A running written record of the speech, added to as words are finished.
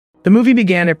The movie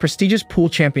began a prestigious pool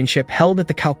championship held at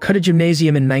the Calcutta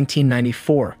Gymnasium in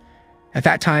 1994. At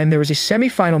that time, there was a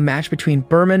semi-final match between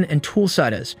Burman and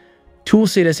TOOLSIDAS.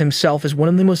 TOOLSIDAS himself is one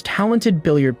of the most talented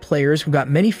billiard players who got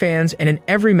many fans, and in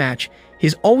every match, he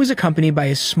is always accompanied by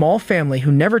his small family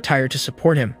who never tire to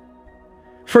support him.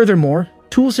 Furthermore,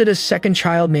 TOOLSIDAS' second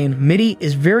child named Mitty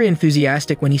is very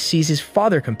enthusiastic when he sees his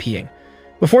father competing.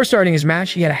 Before starting his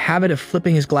match, he had a habit of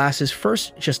flipping his glasses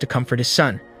first just to comfort his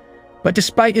son. But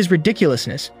despite his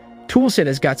ridiculousness,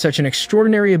 TOOLSIDAS got such an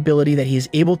extraordinary ability that he is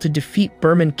able to defeat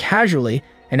Burman casually,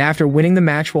 and after winning the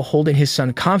match while holding his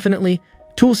son confidently,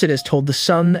 TOOLSIDAS told the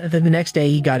son that the next day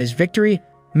he got his victory,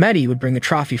 Mitty would bring a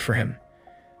trophy for him.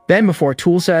 Then, before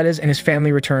TOOLSIDAS and his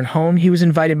family returned home, he was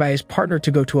invited by his partner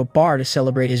to go to a bar to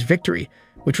celebrate his victory,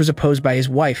 which was opposed by his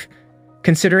wife,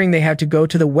 considering they had to go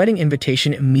to the wedding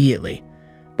invitation immediately.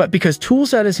 But because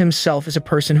TOOLSIDAS himself is a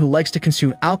person who likes to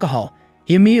consume alcohol,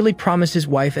 he immediately promised his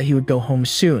wife that he would go home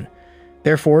soon.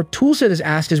 Therefore, TOOLSIDAS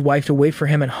asked his wife to wait for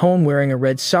him at home wearing a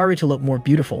red sari to look more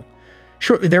beautiful.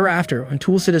 Shortly thereafter, when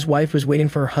TOOLSIDAS' wife was waiting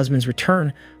for her husband's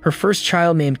return, her first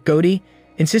child named Godi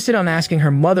insisted on asking her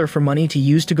mother for money to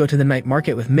use to go to the night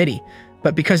market with Mitty.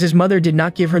 But because his mother did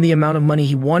not give her the amount of money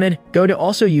he wanted, Godi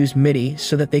also used Mitty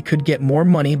so that they could get more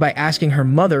money by asking her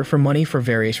mother for money for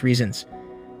various reasons.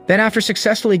 Then after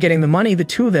successfully getting the money, the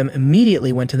two of them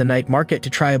immediately went to the night market to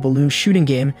try a balloon shooting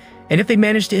game, and if they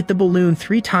managed to hit the balloon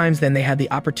 3 times, then they had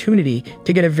the opportunity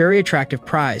to get a very attractive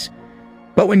prize.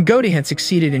 But when Godi had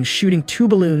succeeded in shooting 2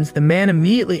 balloons, the man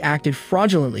immediately acted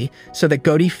fraudulently so that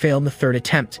Godi failed the 3rd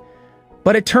attempt.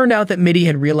 But it turned out that Mitty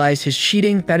had realized his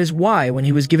cheating. That is why, when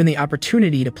he was given the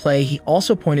opportunity to play, he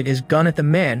also pointed his gun at the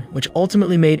man, which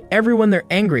ultimately made everyone there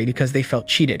angry because they felt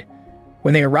cheated.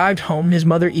 When they arrived home, his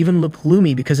mother even looked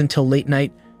gloomy because until late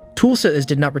night, TOOLSIDAS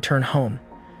did not return home.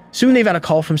 Soon they got a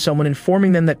call from someone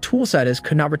informing them that TOOLSIDAS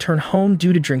could not return home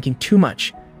due to drinking too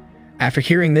much. After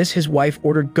hearing this, his wife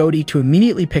ordered Godi to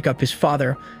immediately pick up his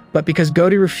father, but because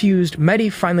Godi refused, Mitty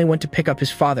finally went to pick up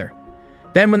his father.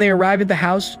 Then when they arrived at the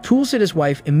house, TOOLSIDAS'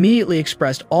 wife immediately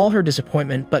expressed all her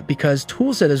disappointment, but because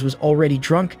TOOLSIDAS was already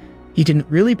drunk, he didn't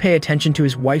really pay attention to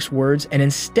his wife's words and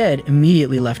instead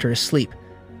immediately left her asleep.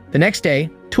 The next day,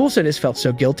 TOOLSIDAS felt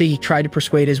so guilty he tried to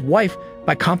persuade his wife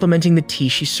by complimenting the tea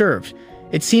she served.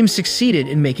 It seems succeeded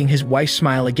in making his wife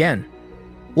smile again.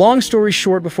 Long story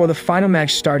short, before the final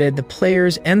match started, the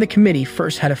players and the committee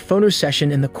first had a photo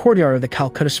session in the courtyard of the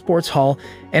Calcutta Sports Hall,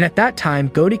 and at that time,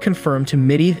 Godi confirmed to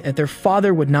Mitty that their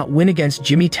father would not win against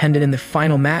Jimmy Tendon in the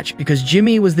final match because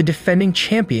Jimmy was the defending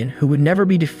champion who would never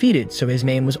be defeated, so his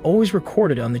name was always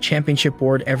recorded on the championship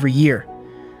board every year.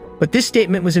 But this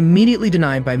statement was immediately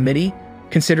denied by Mitty,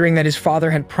 considering that his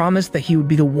father had promised that he would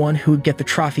be the one who would get the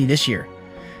trophy this year.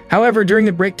 However, during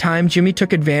the break time, Jimmy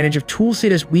took advantage of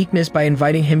TOOLSIDAS' weakness by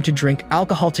inviting him to drink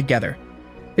alcohol together.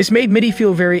 This made Mitty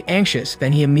feel very anxious,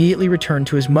 then he immediately returned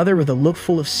to his mother with a look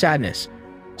full of sadness.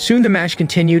 Soon the match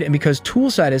continued, and because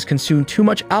TOOLSIDAS consumed too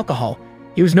much alcohol,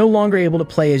 he was no longer able to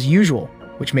play as usual,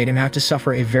 which made him have to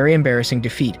suffer a very embarrassing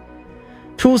defeat.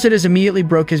 TOOLSIDAS immediately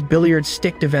broke his billiard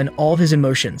stick to vent all of his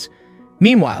emotions.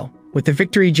 Meanwhile, with the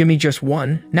victory Jimmy just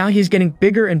won, now he's getting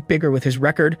bigger and bigger with his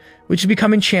record, which is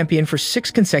becoming champion for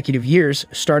 6 consecutive years,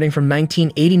 starting from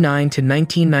 1989 to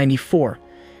 1994.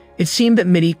 It seemed that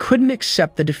Mitty couldn't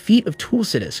accept the defeat of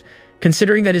TOOLSIDAS,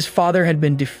 considering that his father had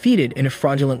been defeated in a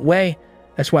fraudulent way.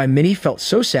 That's why Mitty felt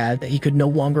so sad that he could no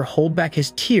longer hold back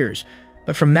his tears,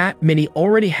 but from that, Mitty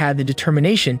already had the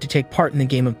determination to take part in the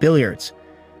game of billiards.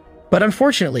 But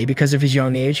unfortunately, because of his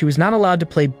young age, he was not allowed to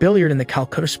play billiard in the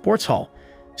Calcutta Sports Hall.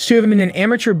 Soon an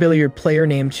amateur billiard player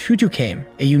named Tutu came,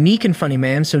 a unique and funny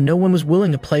man, so no one was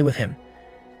willing to play with him.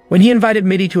 When he invited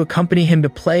Mitty to accompany him to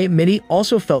play, Mitty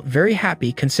also felt very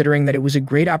happy considering that it was a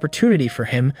great opportunity for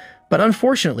him, but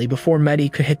unfortunately, before Mitty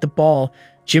could hit the ball,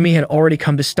 Jimmy had already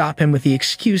come to stop him with the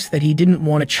excuse that he didn't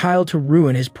want a child to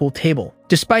ruin his pool table.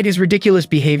 Despite his ridiculous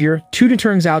behavior, Tutu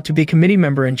turns out to be a committee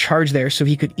member in charge there, so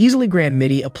he could easily grant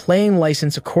Mitty a playing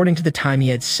license according to the time he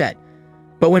had set.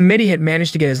 But when Mitty had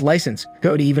managed to get his license,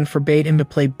 Godi even forbade him to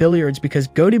play billiards because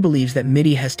Godi believes that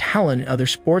Mitty has talent in other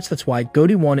sports. That's why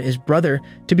Godi wanted his brother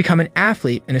to become an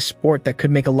athlete in a sport that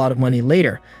could make a lot of money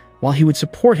later, while he would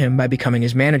support him by becoming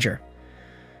his manager.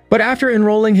 But after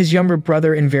enrolling his younger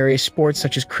brother in various sports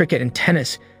such as cricket and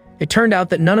tennis, it turned out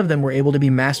that none of them were able to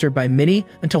be mastered by Mitty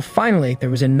until finally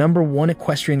there was a #1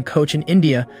 equestrian coach in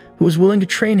India who was willing to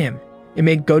train him. It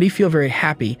made Godi feel very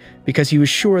happy because he was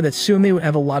sure that soon they would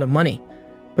have a lot of money.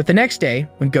 But the next day,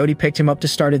 when Godi picked him up to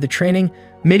start the training,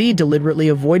 Mitty deliberately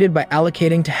avoided by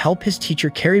allocating to help his teacher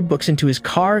carry books into his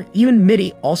car. Even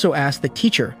Mitty also asked the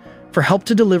teacher for help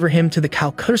to deliver him to the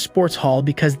Calcutta Sports Hall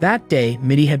because that day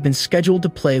Midi had been scheduled to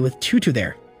play with Tutu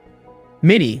there.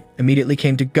 Midi immediately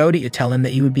came to Godi to tell him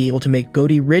that he would be able to make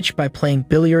Godi rich by playing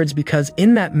billiards because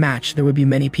in that match there would be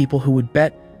many people who would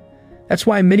bet. That's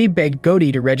why Midi begged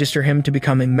Godi to register him to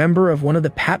become a member of one of the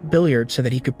Pap Billiards so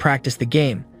that he could practice the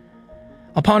game.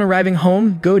 Upon arriving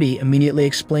home, Godi immediately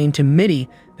explained to Midi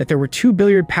that there were 2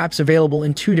 billiard paps available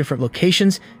in 2 different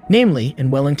locations, namely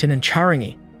in Wellington and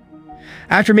Charangi.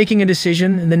 After making a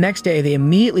decision, the next day they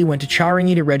immediately went to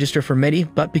Charangi to register for Midi,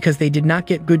 but because they did not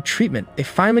get good treatment, they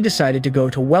finally decided to go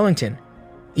to Wellington,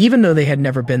 even though they had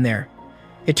never been there.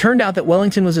 It turned out that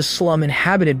Wellington was a slum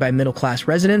inhabited by middle-class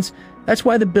residents. That's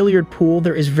why the billiard pool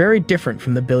there is very different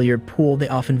from the billiard pool they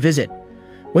often visit.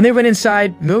 When they went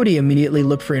inside, Godi immediately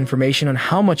looked for information on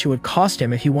how much it would cost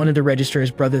him if he wanted to register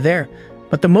his brother there,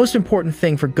 but the most important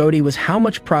thing for Godi was how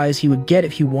much prize he would get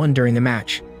if he won during the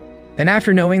match. Then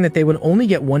after knowing that they would only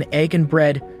get 1 egg and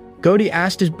bread, Godi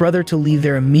asked his brother to leave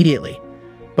there immediately.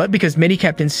 But because Midi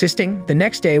kept insisting, the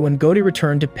next day when Godi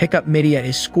returned to pick up Midi at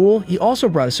his school, he also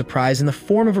brought a surprise in the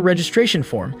form of a registration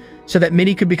form, so that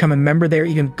Midi could become a member there.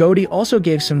 Even Godi also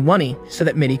gave some money so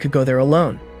that Midi could go there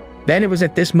alone. Then it was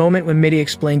at this moment when Midi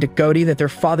explained to Godi that their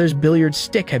father's billiard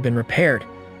stick had been repaired.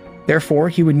 Therefore,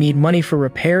 he would need money for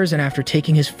repairs, and after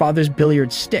taking his father's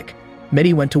billiard stick,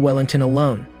 Midi went to Wellington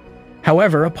alone.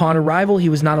 However, upon arrival, he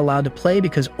was not allowed to play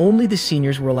because only the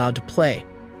seniors were allowed to play.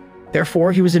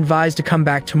 Therefore, he was advised to come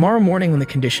back tomorrow morning when the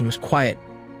condition was quiet.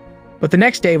 But the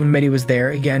next day when Midi was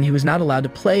there, again, he was not allowed to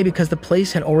play because the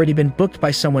place had already been booked by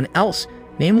someone else,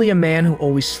 namely a man who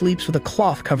always sleeps with a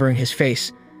cloth covering his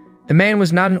face. The man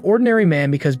was not an ordinary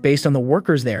man because based on the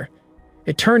workers there,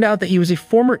 it turned out that he was a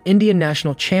former Indian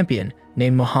national champion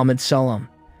named Muhammad Salam.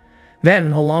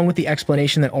 Then, along with the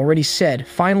explanation that already said,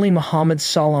 finally Muhammad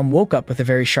Salam woke up with a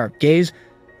very sharp gaze,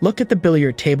 looked at the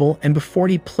billiard table, and before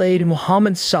he played,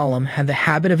 Muhammad Salam had the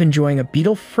habit of enjoying a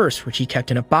beetle first which he kept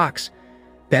in a box.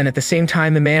 Then at the same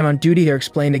time, the man on duty there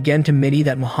explained again to Midi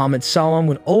that Muhammad Salam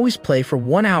would always play for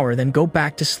 1 hour, then go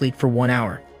back to sleep for 1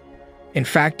 hour. In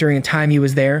fact, during the time he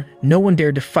was there, no one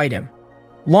dared to fight him.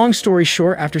 Long story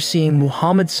short, after seeing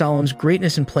Muhammad Salam's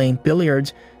greatness in playing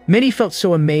billiards, Midi felt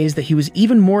so amazed that he was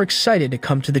even more excited to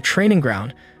come to the training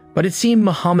ground, but it seemed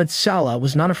Muhammad Salam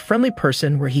was not a friendly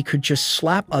person where he could just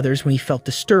slap others when he felt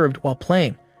disturbed while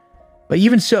playing. But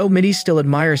even so, Midi still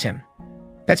admires him.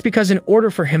 That's because in order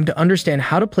for him to understand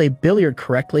how to play billiard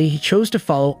correctly, he chose to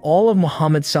follow all of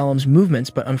Muhammad Salam's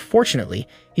movements, but unfortunately,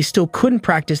 he still couldn't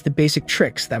practice the basic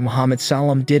tricks that Muhammad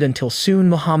Salam did until soon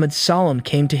Muhammad Salam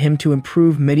came to him to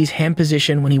improve Midi's hand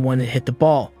position when he wanted to hit the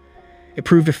ball. It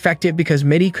proved effective because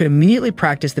Midi could immediately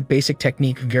practice the basic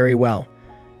technique very well.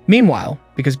 Meanwhile,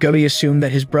 because Godi assumed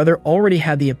that his brother already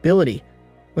had the ability,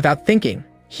 without thinking,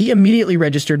 he immediately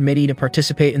registered Midi to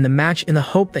participate in the match in the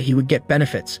hope that he would get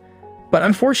benefits. But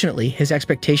unfortunately, his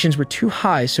expectations were too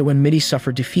high, so when Midi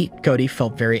suffered defeat, Godi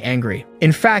felt very angry.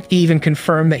 In fact, he even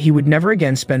confirmed that he would never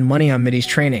again spend money on Midi's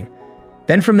training.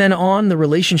 Then from then on, the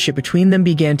relationship between them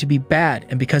began to be bad,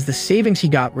 and because the savings he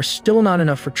got were still not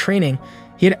enough for training,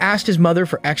 he had asked his mother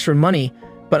for extra money,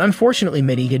 but unfortunately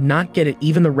Midi did not get it.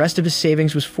 Even the rest of his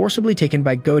savings was forcibly taken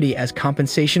by Godi as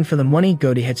compensation for the money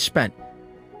Godi had spent.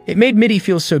 It made Midi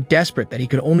feel so desperate that he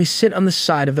could only sit on the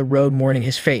side of the road mourning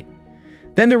his fate.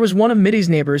 Then there was one of Midi's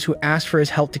neighbors who asked for his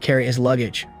help to carry his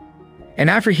luggage. And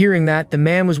after hearing that, the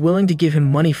man was willing to give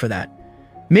him money for that.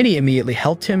 Midi immediately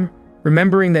helped him,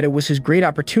 remembering that it was his great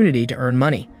opportunity to earn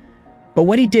money. But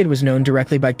what he did was known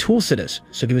directly by TOOLSIDAS,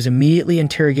 so he was immediately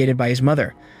interrogated by his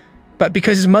mother. But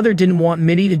because his mother didn't want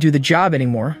Midi to do the job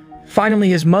anymore, finally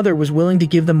his mother was willing to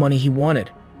give the money he wanted.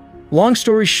 Long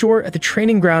story short, at the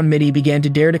training ground, Midi began to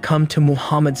dare to come to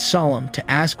Muhammad Salam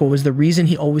to ask what was the reason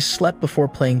he always slept before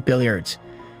playing billiards.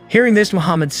 Hearing this,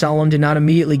 Muhammad Salam did not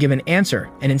immediately give an answer,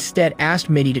 and instead asked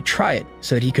Midi to try it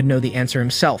so that he could know the answer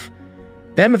himself.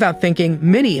 Then, without thinking,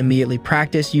 Midi immediately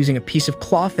practiced using a piece of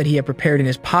cloth that he had prepared in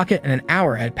his pocket, and an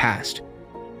hour had passed.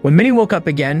 When Midi woke up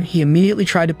again, he immediately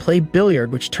tried to play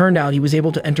billiard, which turned out he was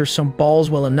able to enter some balls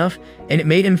well enough, and it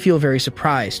made him feel very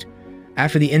surprised.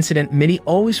 After the incident, Midi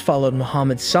always followed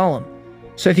Muhammad Salam,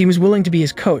 so that he was willing to be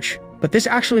his coach, but this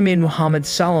actually made Muhammad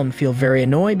Salam feel very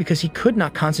annoyed because he could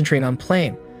not concentrate on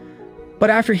playing. But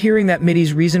after hearing that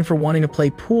Midi's reason for wanting to play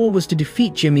pool was to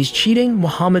defeat Jimmy's cheating,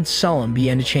 Muhammad Salam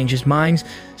began to change his mind,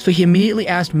 so he immediately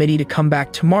asked Midi to come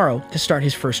back tomorrow to start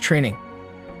his first training.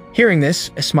 Hearing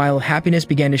this, a smile of happiness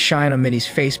began to shine on Midi's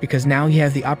face because now he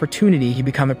has the opportunity to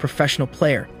become a professional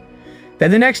player. Then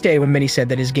the next day, when Midi said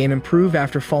that his game improved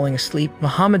after falling asleep,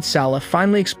 Mohammed Salah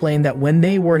finally explained that when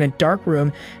they were in a dark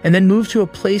room and then moved to a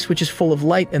place which is full of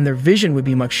light, then their vision would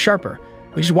be much sharper,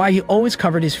 which is why he always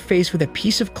covered his face with a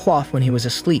piece of cloth when he was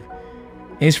asleep.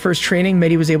 In his first training,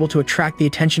 Midi was able to attract the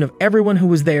attention of everyone who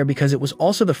was there because it was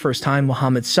also the first time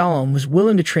Mohammed Salah was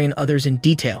willing to train others in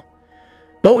detail.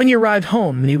 But when he arrived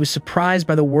home, Midi was surprised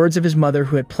by the words of his mother,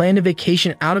 who had planned a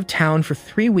vacation out of town for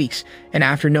 3 weeks, and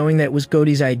after knowing that it was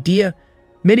Godi's idea,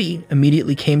 Midi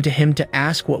immediately came to him to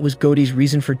ask what was Godi's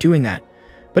reason for doing that.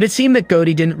 But it seemed that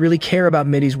Godi didn't really care about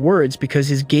Midi's words because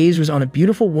his gaze was on a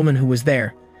beautiful woman who was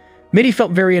there. Midi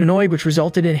felt very annoyed, which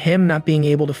resulted in him not being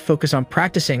able to focus on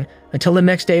practicing until the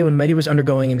next day when Midi was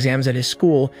undergoing exams at his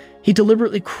school. He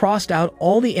deliberately crossed out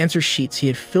all the answer sheets he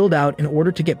had filled out in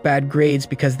order to get bad grades,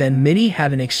 because then Midi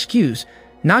had an excuse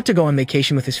not to go on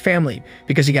vacation with his family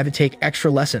because he had to take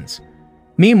extra lessons.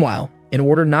 Meanwhile, in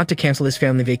order not to cancel his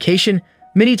family vacation,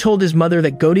 Midi told his mother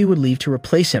that Godi would leave to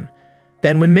replace him.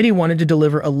 Then when Midi wanted to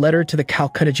deliver a letter to the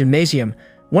Calcutta Gymnasium,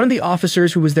 one of the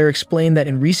officers who was there explained that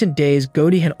in recent days,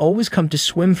 Godi had always come to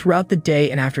swim throughout the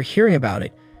day, and after hearing about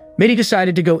it, Midi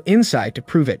decided to go inside to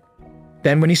prove it.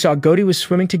 Then when he saw Godi was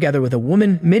swimming together with a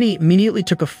woman, Midi immediately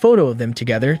took a photo of them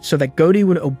together so that Godi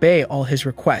would obey all his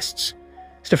requests.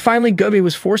 So finally, Godi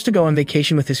was forced to go on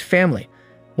vacation with his family,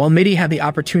 while Midi had the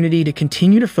opportunity to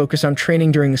continue to focus on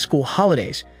training during the school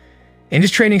holidays. In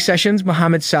his training sessions,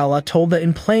 Mohammed Salah told that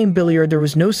in playing billiard there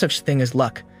was no such thing as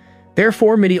luck.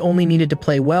 Therefore, Midi only needed to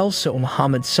play well, so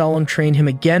Mohammed Salah trained him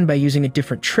again by using a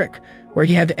different trick, where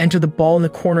he had to enter the ball in the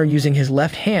corner using his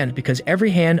left hand, because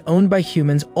every hand owned by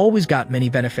humans always got many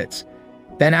benefits.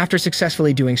 Then after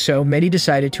successfully doing so, Midi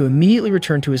decided to immediately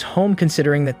return to his home,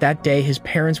 considering that that day his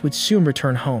parents would soon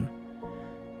return home.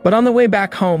 But on the way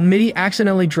back home, Midi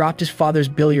accidentally dropped his father's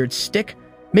billiard stick,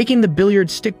 making the billiard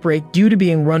stick break due to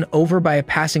being run over by a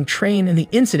passing train, and the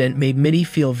incident made Midi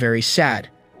feel very sad.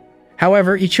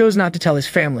 However, he chose not to tell his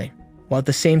family, while at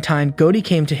the same time, Godi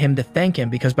came to him to thank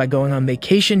him because by going on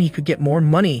vacation, he could get more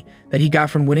money that he got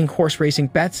from winning horse racing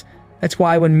bets. That's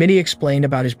why when Midi explained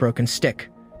about his broken stick,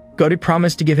 Godi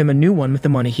promised to give him a new one with the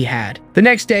money he had. The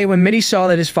next day, when Midi saw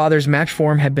that his father's match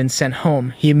form had been sent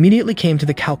home, he immediately came to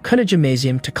the Calcutta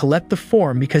Gymnasium to collect the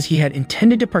form because he had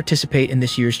intended to participate in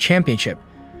this year's championship.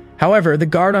 However, the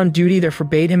guard on duty there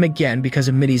forbade him again because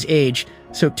of Midi's age,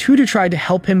 so Tutu tried to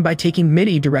help him by taking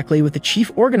Midi directly with the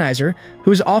chief organizer,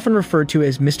 who is often referred to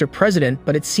as Mr. President,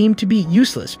 but it seemed to be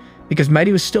useless because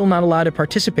Midi was still not allowed to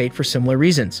participate for similar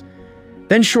reasons.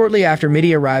 Then shortly after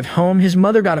Midi arrived home, his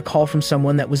mother got a call from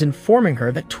someone that was informing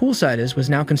her that TOOLSIDAS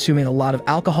was now consuming a lot of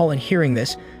alcohol, and hearing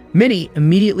this, Midi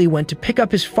immediately went to pick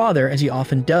up his father as he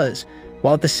often does,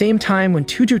 while at the same time when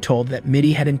Tutu told that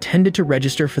Midi had intended to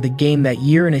register for the game that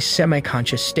year in a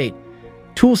semi-conscious state.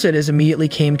 TOOLSIDAS immediately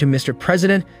came to Mr.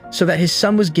 President so that his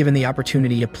son was given the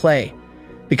opportunity to play,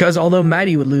 because although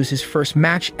Midi would lose his first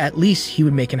match, at least he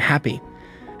would make him happy.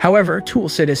 However,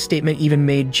 TOOLSIDAS' statement even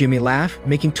made Jimmy laugh,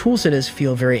 making TOOLSIDAS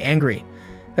feel very angry.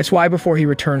 That's why before he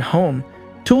returned home,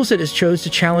 TOOLSIDAS chose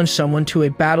to challenge someone to a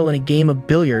battle in a game of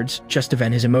billiards just to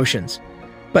vent his emotions.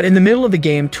 But in the middle of the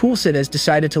game, TOOLSIDAS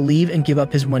decided to leave and give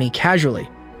up his money casually.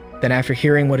 Then after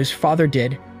hearing what his father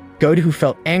did, Godi, who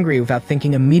felt angry without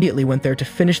thinking, immediately went there to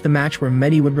finish the match where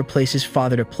Midi would replace his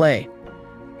father to play.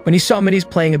 When he saw Midi's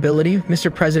playing ability,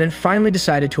 Mr. President finally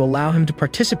decided to allow him to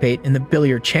participate in the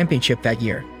billiard championship that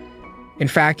year. In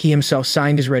fact, he himself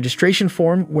signed his registration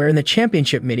form, where in the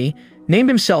championship Midi named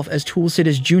himself as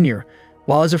TOOLSIDAS Junior,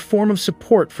 while as a form of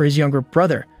support for his younger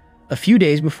brother. A few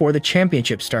days before the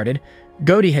championship started,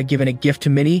 Godi had given a gift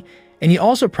to Midi, and he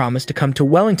also promised to come to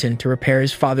Wellington to repair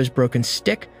his father's broken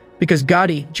stick, because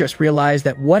Godi just realized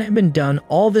that what had been done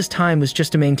all this time was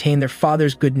just to maintain their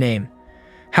father's good name.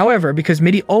 However, because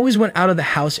Midi always went out of the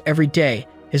house every day,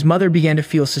 his mother began to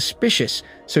feel suspicious,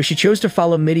 so she chose to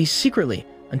follow Midi secretly,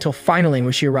 until finally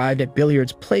when she arrived at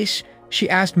Billiard's place, she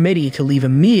asked Midi to leave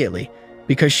immediately,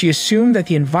 because she assumed that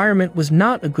the environment was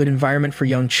not a good environment for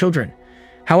young children.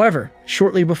 However,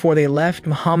 shortly before they left,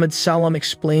 Mohammed Salah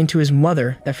explained to his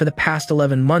mother that for the past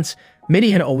 11 months,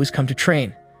 Midi had always come to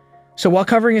train. So while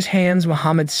covering his hands,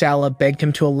 Mohammed Salah begged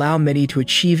him to allow Midi to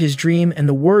achieve his dream, and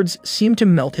the words seemed to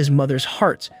melt his mother's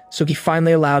heart, so he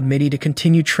finally allowed Midi to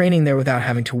continue training there without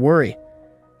having to worry.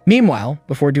 Meanwhile,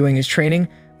 before doing his training,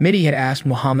 Midi had asked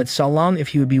Mohammed Salah if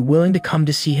he would be willing to come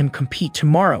to see him compete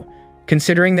tomorrow,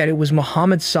 considering that it was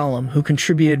Mohammed Salah who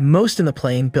contributed most in the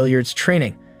playing billiards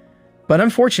training. But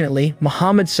unfortunately,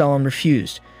 Mohammed Salah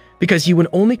refused, because he would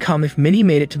only come if Midi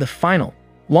made it to the final.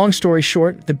 Long story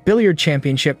short, the billiard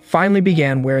championship finally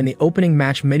began, where in the opening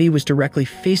match Midi was directly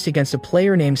faced against a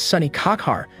player named Sunny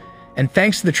Kakhar, and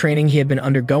thanks to the training he had been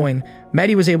undergoing,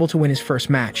 Mehdi was able to win his first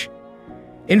match.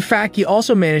 In fact, he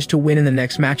also managed to win in the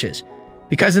next matches,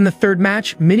 because in the third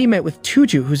match, Mehdi met with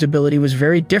Tuju, whose ability was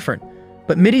very different,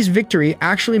 but Mehdi's victory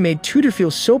actually made Tuju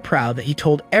feel so proud that he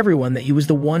told everyone that he was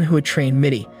the one who had trained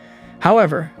Mehdi.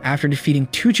 However, after defeating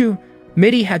Tuju,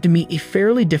 Mehdi had to meet a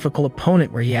fairly difficult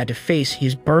opponent where he had to face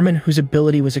his Burman, whose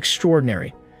ability was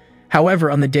extraordinary.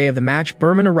 However, on the day of the match,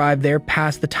 Burman arrived there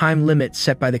past the time limit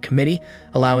set by the committee,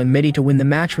 allowing Mehdi to win the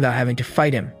match without having to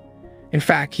fight him. In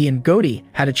fact, he and Godi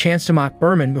had a chance to mock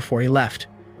Burman before he left.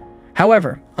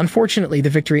 However, unfortunately, the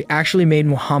victory actually made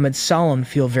Muhammad Salam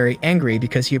feel very angry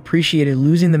because he appreciated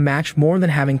losing the match more than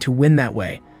having to win that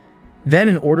way. Then,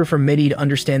 in order for Mehdi to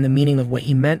understand the meaning of what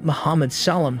he meant, Muhammad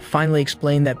Salam finally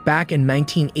explained that back in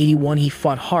 1981 he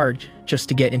fought hard just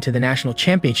to get into the national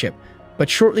championship, but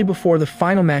shortly before the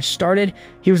final match started,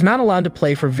 he was not allowed to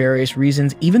play for various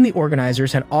reasons. Even the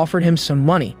organizers had offered him some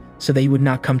money so that he would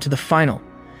not come to the final.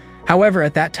 However,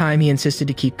 at that time he insisted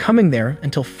to keep coming there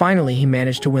until finally he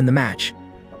managed to win the match.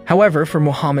 However, for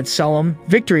Muhammad Salam,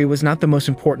 victory was not the most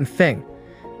important thing,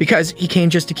 because he came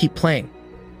just to keep playing.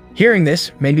 Hearing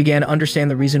this, Mehdi began to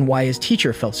understand the reason why his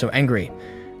teacher felt so angry.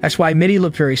 That's why Mehdi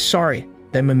looked very sorry.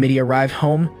 Then when Mehdi arrived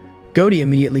home, Godi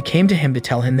immediately came to him to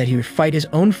tell him that he would fight his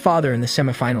own father in the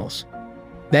semifinals.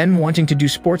 Then, wanting to do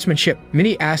sportsmanship,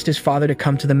 Mehdi asked his father to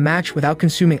come to the match without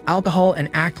consuming alcohol and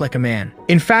act like a man.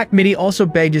 In fact, Mehdi also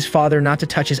begged his father not to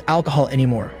touch his alcohol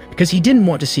anymore, because he didn't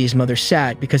want to see his mother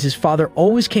sad, because his father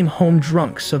always came home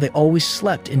drunk, so they always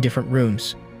slept in different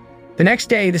rooms. The next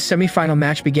day, the semifinal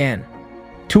match began.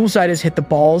 TOOLSIDAS hit the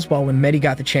balls, while when Mehdi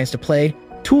got the chance to play,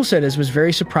 TOOLSIDAS was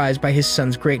very surprised by his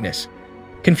son's greatness.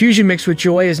 Confusion mixed with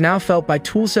joy is now felt by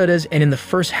TOOLSIDAS, and in the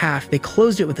first half, they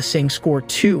closed it with the same score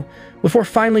 2, before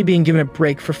finally being given a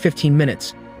break for 15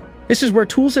 minutes. This is where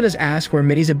TOOLSIDAS asked where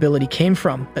Mehdi's ability came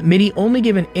from, but Mehdi only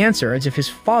gave an answer as if his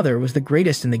father was the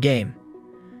greatest in the game.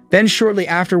 Then shortly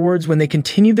afterwards, when they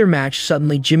continued their match,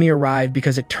 suddenly Jimmy arrived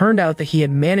because it turned out that he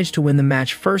had managed to win the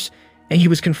match first, and he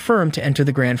was confirmed to enter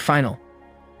the grand final.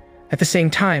 At the same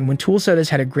time, when TOOLSIDAS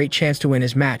had a great chance to win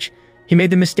his match, he made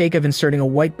the mistake of inserting a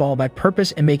white ball by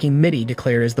purpose and making Mehdi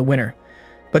declared as the winner.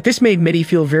 But this made Mehdi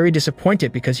feel very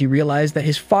disappointed because he realized that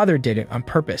his father did it on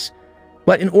purpose.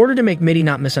 But in order to make Mehdi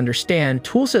not misunderstand,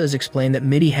 TOOLSIDAS explained that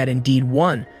Mehdi had indeed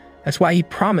won. That's why he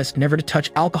promised never to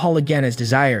touch alcohol again as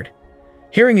desired.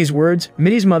 Hearing these words,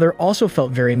 Mehdi's mother also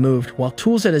felt very moved, while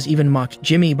TOOLSIDAS even mocked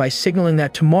Jimmy by signaling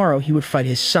that tomorrow he would fight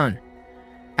his son.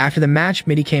 After the match,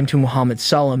 Mehdi came to Muhammad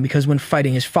Salam because when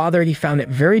fighting his father, he found it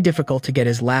very difficult to get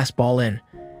his last ball in.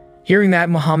 Hearing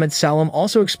that, Muhammad Salam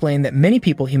also explained that many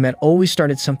people he met always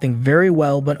started something very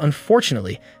well, but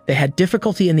unfortunately, they had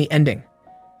difficulty in the ending.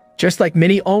 Just like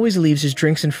Mehdi always leaves his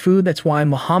drinks and food, that's why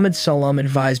Muhammad Salam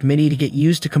advised Mehdi to get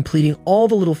used to completing all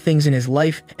the little things in his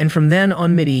life, and from then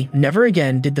on Mehdi never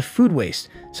again did the food waste,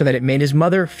 so that it made his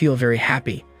mother feel very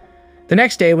happy. The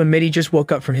next day, when Mehdi just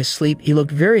woke up from his sleep, he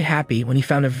looked very happy when he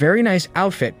found a very nice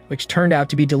outfit, which turned out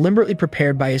to be deliberately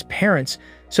prepared by his parents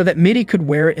so that Mehdi could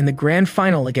wear it in the grand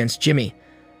final against Jimmy.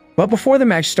 But before the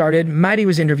match started, Mehdi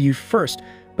was interviewed first,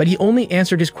 but he only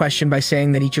answered his question by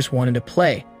saying that he just wanted to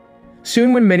play.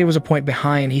 Soon when Mehdi was a point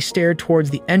behind, he stared towards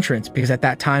the entrance because at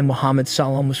that time Muhammad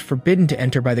Salam was forbidden to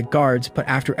enter by the guards, but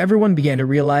after everyone began to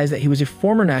realize that he was a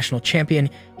former national champion,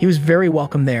 he was very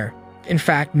welcome there. In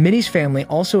fact, Mehdi's family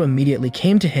also immediately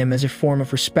came to him as a form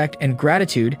of respect and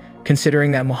gratitude,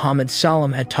 considering that Muhammad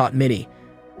Salam had taught Mehdi.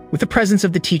 With the presence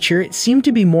of the teacher, it seemed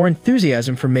to be more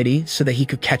enthusiasm for Mehdi so that he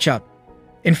could catch up.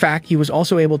 In fact, he was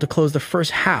also able to close the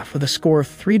first half with a score of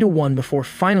 3-1 before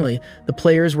finally the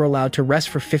players were allowed to rest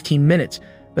for 15 minutes,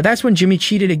 but that's when Jimmy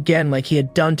cheated again like he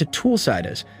had done to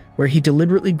TOOLSIDAS, where he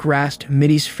deliberately grasped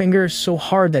Mehdi's finger so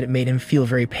hard that it made him feel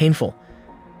very painful.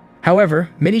 However,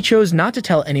 Mehdi chose not to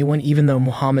tell anyone even though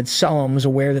Muhammad Salam was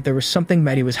aware that there was something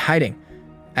Mehdi was hiding.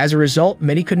 As a result,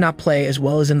 Mehdi could not play as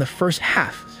well as in the first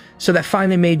half, so that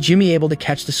finally made Jimmy able to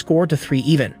catch the score to 3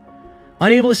 even.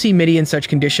 Unable to see Mehdi in such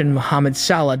condition, Muhammad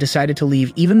Salah decided to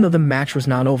leave even though the match was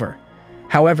not over.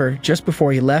 However, just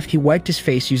before he left, he wiped his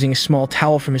face using a small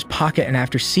towel from his pocket, and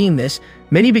after seeing this,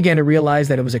 Mehdi began to realize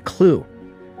that it was a clue.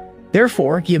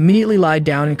 Therefore, he immediately lied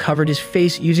down and covered his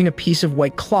face using a piece of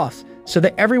white cloth, so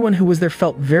that everyone who was there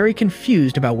felt very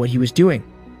confused about what he was doing.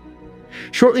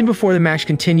 Shortly before the match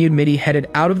continued, Mehdi headed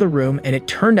out of the room, and it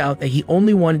turned out that he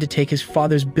only wanted to take his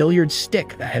father's billiard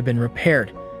stick that had been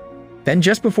repaired. Then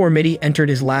just before Mehdi entered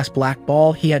his last black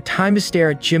ball, he had time to stare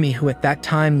at Jimmy, who at that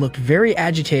time looked very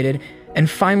agitated, and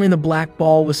finally the black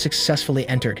ball was successfully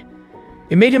entered.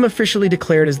 It made him officially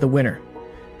declared as the winner.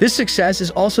 This success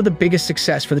is also the biggest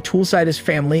success for the TOOLSIDAS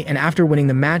family, and after winning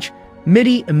the match,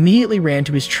 Midi immediately ran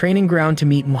to his training ground to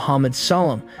meet Muhammad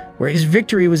Salam, where his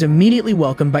victory was immediately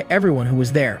welcomed by everyone who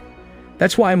was there.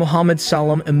 That's why Muhammad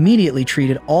Salam immediately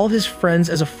treated all of his friends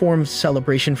as a form of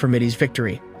celebration for Midi's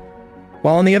victory.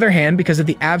 While on the other hand, because of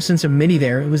the absence of Midi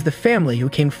there, it was the family who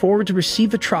came forward to receive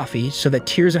the trophy so that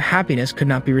tears of happiness could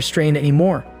not be restrained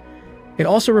anymore. It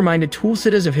also reminded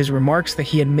TOOLSIDAS of his remarks that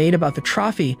he had made about the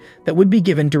trophy that would be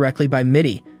given directly by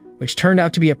Midi, which turned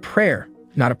out to be a prayer,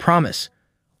 not a promise.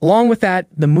 Along with that,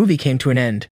 the movie came to an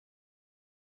end.